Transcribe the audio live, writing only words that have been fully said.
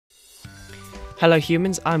Hello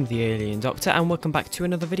humans, I'm the Alien Doctor and welcome back to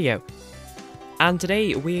another video. And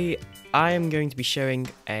today I am going to be showing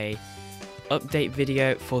a update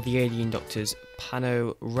video for the Alien Doctor's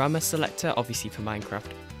Pano Selector, obviously for Minecraft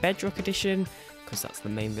Bedrock Edition, because that's the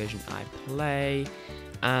main version I play.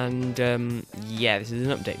 And yeah, this is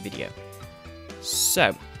an update video.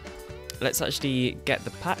 So let's actually get the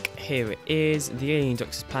pack. Here it is, the Alien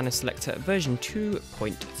Doctor's Pano Selector version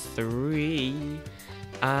 2.3.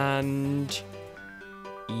 And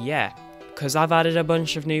yeah, because I've added a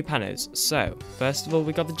bunch of new panos. So first of all,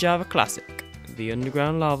 we got the Java Classic, the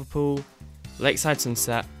Underground Lava Pool, Lakeside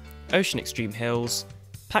Sunset, Ocean Extreme Hills,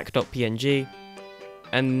 pack.png,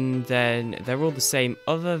 and then they're all the same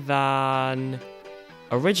other than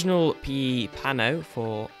original PE Pano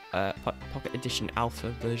for Pocket Edition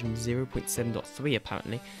Alpha version 0.7.3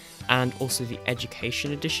 apparently, and also the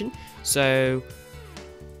Education Edition. So,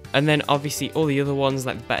 and then obviously all the other ones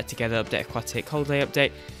like the Better Together update, Aquatic Holiday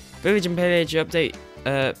update, Village and Pillage update,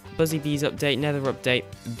 Buzzy Bees update, Nether update,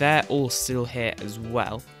 they're all still here as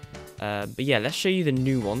well. But yeah, let's show you the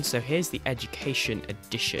new one. So here's the Education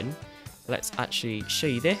Edition. Let's actually show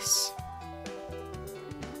you this.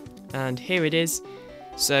 And here it is.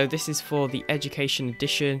 So this is for the Education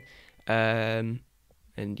Edition. And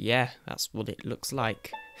yeah, that's what it looks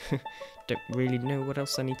like. Don't really know what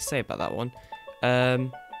else I need to say about that one.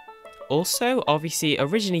 Also, obviously,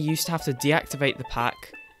 originally you used to have to deactivate the pack,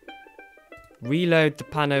 reload the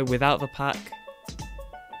pano without the pack,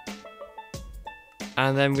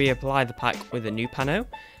 and then reapply the pack with a new pano.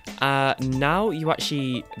 Now you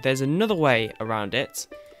actually, there's another way around it.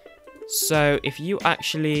 So if you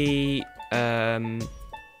actually, well,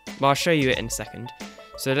 I'll show you it in a second.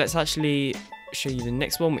 So let's actually show you the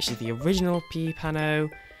next one, which is the original PE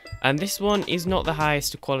pano. And this one is not the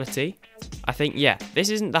highest of quality. I think, yeah, this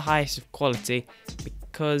isn't the highest of quality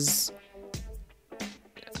because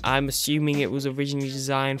I'm assuming it was originally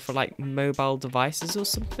designed for like mobile devices or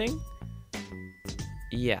something.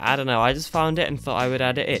 Yeah, I don't know. I just found it and thought I would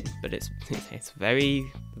add it in, but it's very,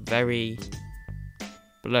 very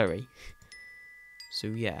blurry. So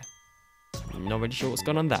yeah, I'm not really sure what's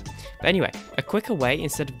going on there. But anyway, a quicker way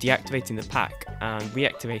instead of deactivating the pack and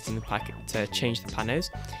reactivating the pack to change the panos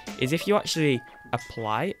is if you actually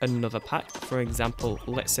apply another pack. For example,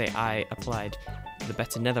 let's say I applied the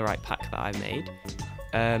Better Netherite pack that I made,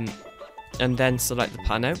 and then select the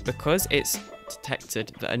pano. Because it's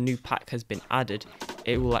detected that a new pack has been added,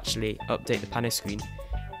 it will actually update the pano screen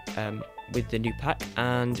with the new pack.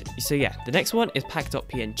 And so yeah, the next one is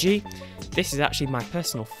pack.png. This is actually my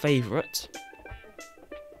personal favourite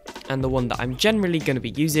and the one that I'm generally going to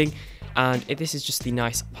be using, and this is just the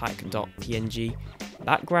nice pack.png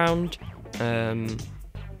background. I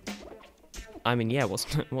mean, yeah,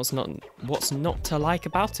 what's not to like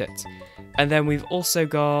about it? And then we've also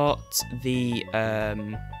got the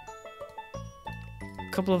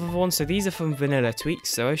couple of other ones. So these are from Vanilla Tweaks.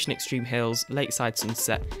 So Ocean Extreme Hills, Lakeside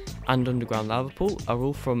Sunset, and Underground Lava Pool are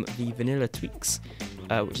all from the Vanilla Tweaks,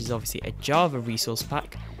 which is obviously a Java resource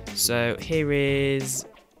pack. So here is,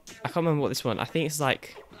 I can't remember what this one, I think it's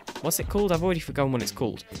like, what's it called? I've already forgotten what it's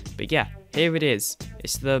called. But yeah, here it is.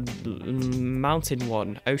 It's the mountain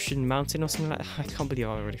one, Ocean Mountain or something like that. I can't believe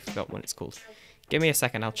I already forgot what it's called. Give me a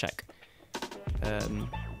second, I'll check.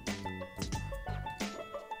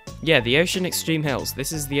 Yeah, the Ocean Extreme Hills.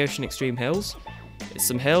 This is the Ocean Extreme Hills. It's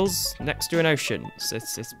some hills next to an ocean. So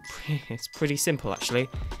it's pretty simple actually.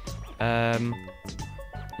 And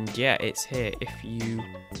yeah, it's here if you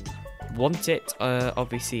want it.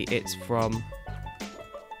 Obviously, it's from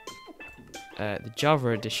the Java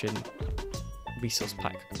Edition resource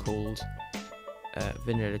pack called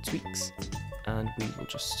Vanilla Tweaks, and we will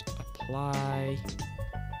just apply.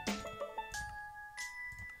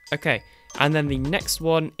 Okay, and then the next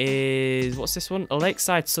one is, what's this one? A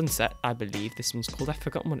Lakeside Sunset, I believe this one's called. I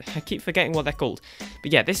keep forgetting what they're called.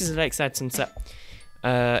 But yeah, this is a Lakeside Sunset.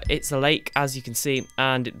 It's a lake, as you can see,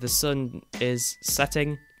 and the sun is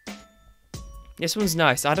setting. This one's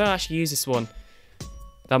nice. I don't actually use this one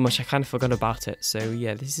that much. I kind of forgot about it. So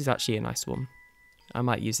yeah, this is actually a nice one. I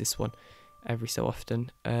might use this one every so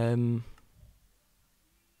often. And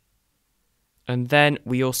then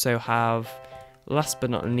we also have, last but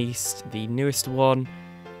not least, the newest one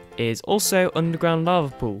is also Underground Lava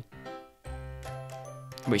Pool,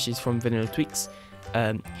 which is from Vanilla Tweaks.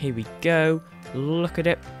 Here we go. Look at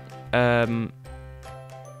it.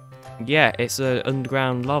 Yeah, it's an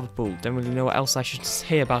underground lava pool. Don't really know what else I should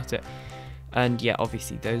say about it. And yeah,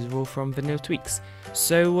 obviously those are all from Vanilla Tweaks.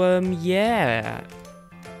 So yeah,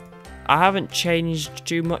 I haven't changed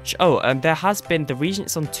too much. Oh, there has been, the reason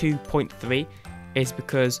it's on 2.3 is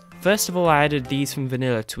because, first of all, I added these from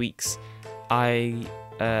vanilla tweaks.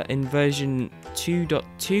 In version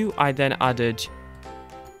 2.2, I then added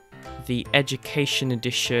the Education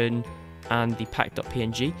Edition and the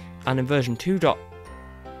pack.png, and in version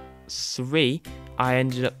 2.3, I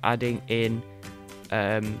ended up adding in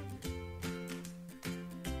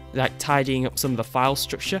like tidying up some of the file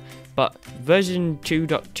structure. But version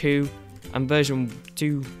 2.2 and version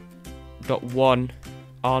 2.1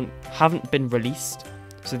 haven't been released,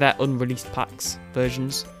 so they're unreleased packs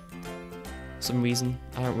versions. For some reason,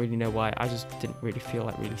 I don't really know why. I just didn't really feel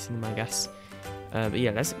like releasing them, I guess. But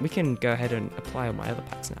yeah, we can go ahead and apply on my other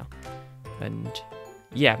packs now. And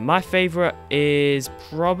yeah, my favorite is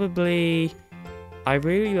probably, I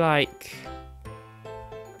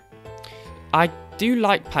do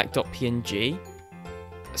like pack.png.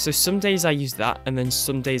 So some days I use that, and then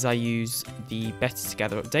some days I use the Better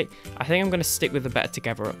Together update. I think I'm going to stick with the Better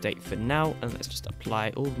Together update for now, and let's just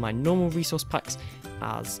apply all of my normal resource packs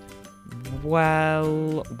as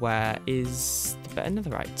well. Where is the Better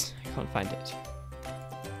Netherite? I can't find it.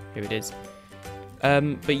 Here it is.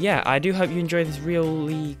 But yeah, I do hope you enjoy this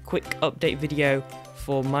really quick update video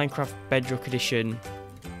for Minecraft Bedrock Edition.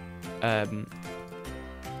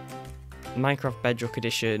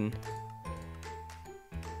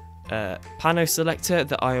 Pano Selector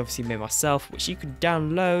that I obviously made myself, which you can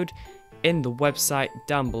download in the website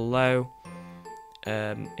down below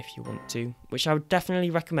if you want to, which I would definitely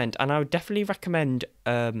recommend. And I would definitely recommend,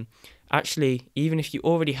 actually, even if you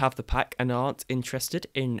already have the pack and aren't interested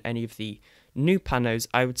in any of the new panos,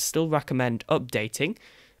 I would still recommend updating,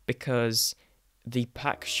 because the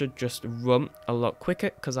pack should just run a lot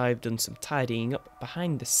quicker, because I've done some tidying up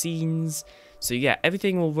behind the scenes. So yeah,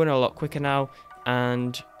 everything will run a lot quicker now,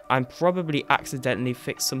 and I'm probably accidentally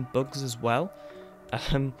fixed some bugs as well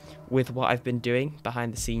with what I've been doing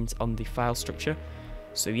behind the scenes on the file structure.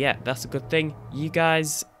 So yeah, that's a good thing. You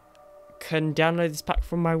guys can download this pack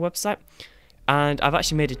from my website, and I've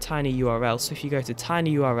actually made a tiny URL. So if you go to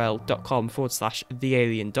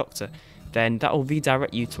tinyurl.com/TheAlienDoctor, then that will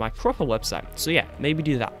redirect you to my proper website. So yeah, maybe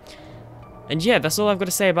do that. And yeah, that's all I've got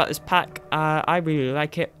to say about this pack. I really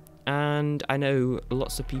like it, and I know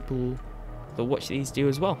lots of people that watch these do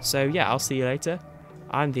as well. So yeah, I'll see you later.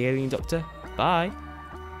 I'm the Alien Doctor. Bye.